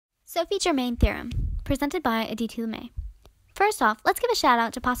Sophie Germain Theorem, presented by Aditi Limaye. First off, let's give a shout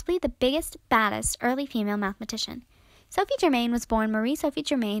out to possibly the biggest, baddest early female mathematician. Sophie Germain was born Marie Sophie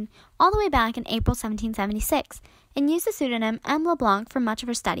Germain all the way back in April 1776 and used the pseudonym M. LeBlanc for much of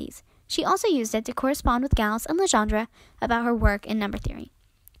her studies. She also used it to correspond with Gauss and Legendre about her work in number theory.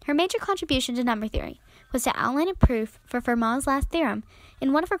 Her major contribution to number theory was to outline a proof for Fermat's last theorem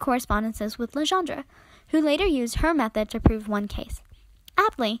in one of her correspondences with Legendre, who later used her method to prove one case.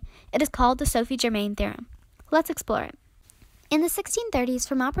 Aptly, it is called the Sophie Germain Theorem. Let's explore it. In the 1630s,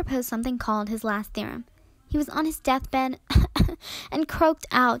 Fermat proposed something called his last theorem. He was on his deathbed and croaked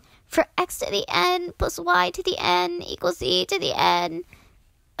out, for x to the n plus y to the n equals z to the n.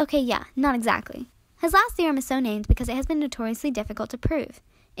 Okay, yeah, not exactly. His last theorem is so named because it has been notoriously difficult to prove.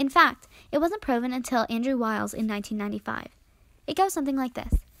 In fact, it wasn't proven until Andrew Wiles in 1995. It goes something like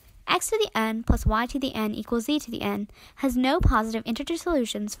this. X to the n plus y to the n equals z to the n has no positive integer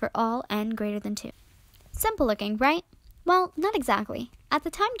solutions for all n greater than 2. Simple looking, right? Well, not exactly. At the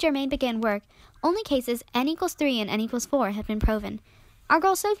time Germain began work, only cases n equals 3 and n equals 4 had been proven. Our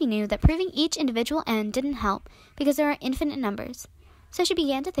girl Sophie knew that proving each individual n didn't help because there are infinite numbers. So she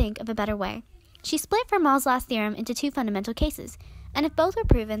began to think of a better way. She split Fermat's last theorem into two fundamental cases, and if both were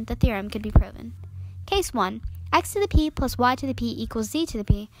proven, the theorem could be proven. Case 1. X to the p plus y to the p equals z to the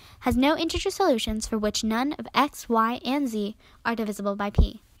p has no integer solutions for which none of x, y, and z are divisible by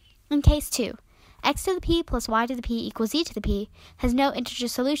p. In case 2, x to the p plus y to the p equals z to the p has no integer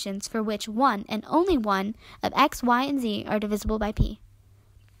solutions for which one and only one of x, y, and z are divisible by p.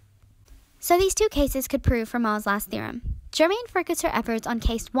 So these two cases could prove Fermat's last theorem. Germain focused her efforts on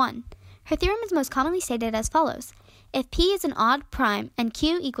case 1. Her theorem is most commonly stated as follows. If p is an odd prime and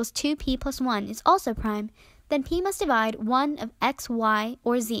q equals 2p plus 1 is also prime, then p must divide 1 of x, y,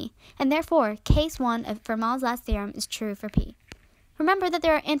 or z, and therefore case 1 of Fermat's last theorem is true for p. Remember that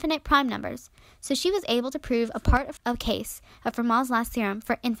there are infinite prime numbers, so she was able to prove a part of a case of Fermat's last theorem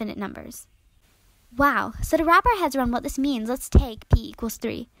for infinite numbers. Wow, so to wrap our heads around what this means, let's take p equals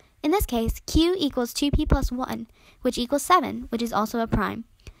 3. In this case, q equals 2p plus 1, which equals 7, which is also a prime.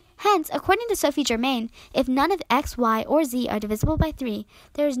 Hence, according to Sophie Germain, if none of x, y, or z are divisible by 3,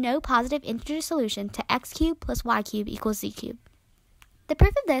 there is no positive integer solution to x cubed plus y cubed equals z cubed. The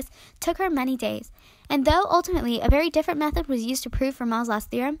proof of this took her many days, and though ultimately a very different method was used to prove Fermat's last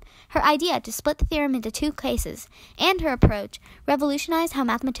theorem, her idea to split the theorem into two cases and her approach revolutionized how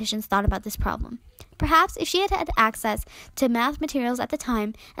mathematicians thought about this problem. Perhaps if she had had access to math materials at the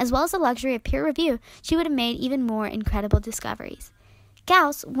time, as well as the luxury of peer review, she would have made even more incredible discoveries.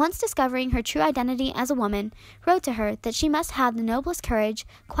 Gauss, once discovering her true identity as a woman, wrote to her that she must have the noblest courage,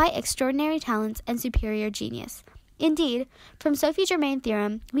 quite extraordinary talents, and superior genius. Indeed, from Sophie Germain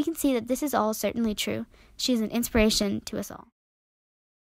Theorem, we can see that this is all certainly true. She is an inspiration to us all.